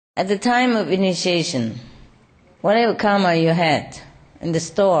At the time of initiation, whatever karma you had in the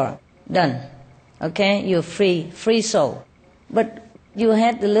store, done. Okay? You're free soul. But you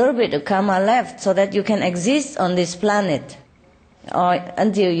had a little bit of karma left so that you can exist on this planet or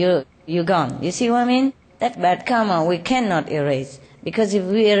until you're gone. You see what I mean? That bad karma we cannot erase. Because if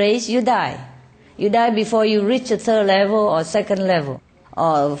we erase, you die. You die before you reach the third level or second level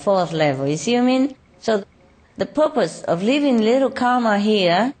or fourth level. You see what I mean? So the purpose of leaving little karma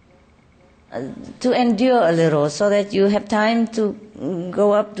here to endure a little so that you have time to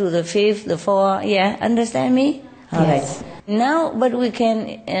go up to the fifth, the fourth. Yeah, understand me? All yes. Right. Now, but we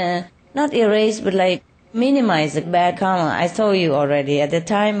can not erase, but like minimize the bad karma. I told you already, at the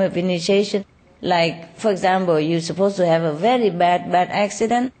time of initiation, like, for example, you're supposed to have a very bad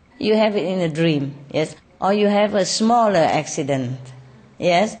accident, you have it in a dream, yes? Or you have a smaller accident,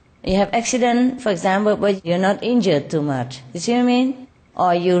 yes? You have accident, for example, but you're not injured too much. You see what I mean?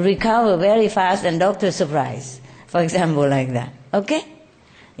 Or you recover very fast and doctor surprise, for example, like that. Okay?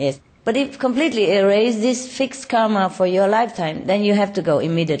 Yes. But if completely erase this fixed karma for your lifetime, then you have to go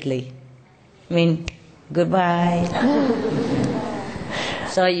immediately. I mean, goodbye.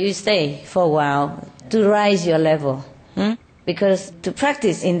 So you stay for a while to rise your level. Because to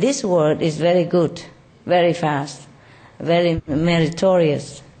practice in this world is very good, very fast, very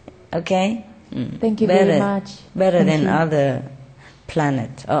meritorious. Okay? Thank you very much. Better than other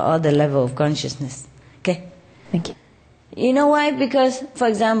planet or other level of consciousness. Okay? Thank you. You know why? Because, for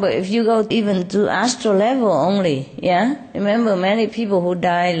example, if you go even to astral level only, yeah? Remember many people who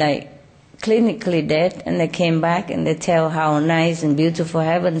die like clinically dead and they came back and they tell how nice and beautiful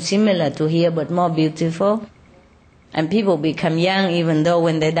heaven, similar to here but more beautiful. And people become young even though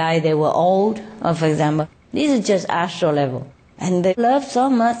when they die they were old. Or for example, this is just astral level. And they love so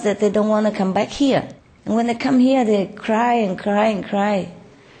much that they don't want to come back here. And when they come here they cry and cry and cry.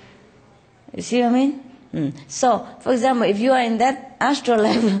 You see what I mean? So, for example, if you are in that astral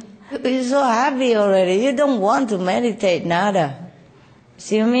level, you're so happy already. You don't want to meditate, nada.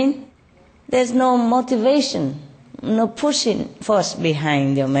 See what I mean? There's no motivation, no pushing force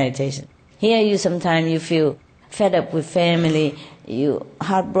behind your meditation. Here you sometimes you feel fed up with family, you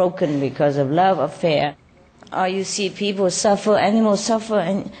heartbroken because of love affair, or you see people suffer, animals suffer,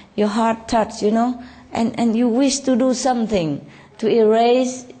 and your heart touches, you know, and you wish to do something to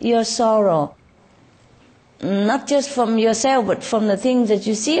erase your sorrow. Not just from yourself, but from the things that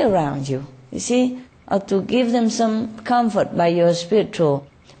you see around you, you see? Or to give them some comfort by your spiritual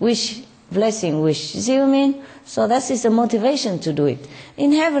wish, blessing wish. You see what I mean? So that is the motivation to do it.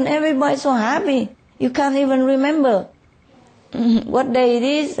 In heaven, everybody's so happy. You can't even remember what day it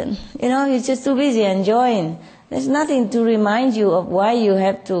is. And, you know, you're just too busy enjoying. There's nothing to remind you of why you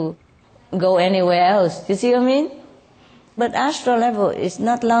have to go anywhere else. You see what I mean? But astral level is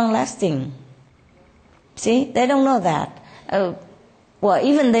not long-lasting. See, they don't know that. Well,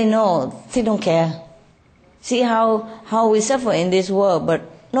 even they know, they don't care. See how we suffer in this world, but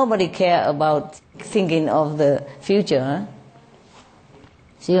nobody care about thinking of the future. Huh?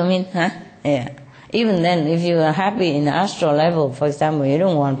 See what I mean? Huh? Yeah. Even then, if you are happy in the astral level, for example, you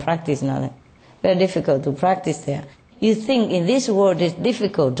don't want to practice nothing. Very difficult to practice there. You think in this world it's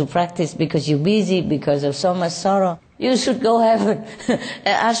difficult to practice because you're busy, because of so much sorrow. You should go have an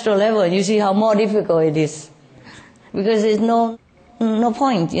astral level and you see how more difficult it is. Because there's no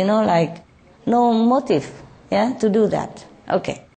point, you know, like no motive, yeah, to do that. Okay.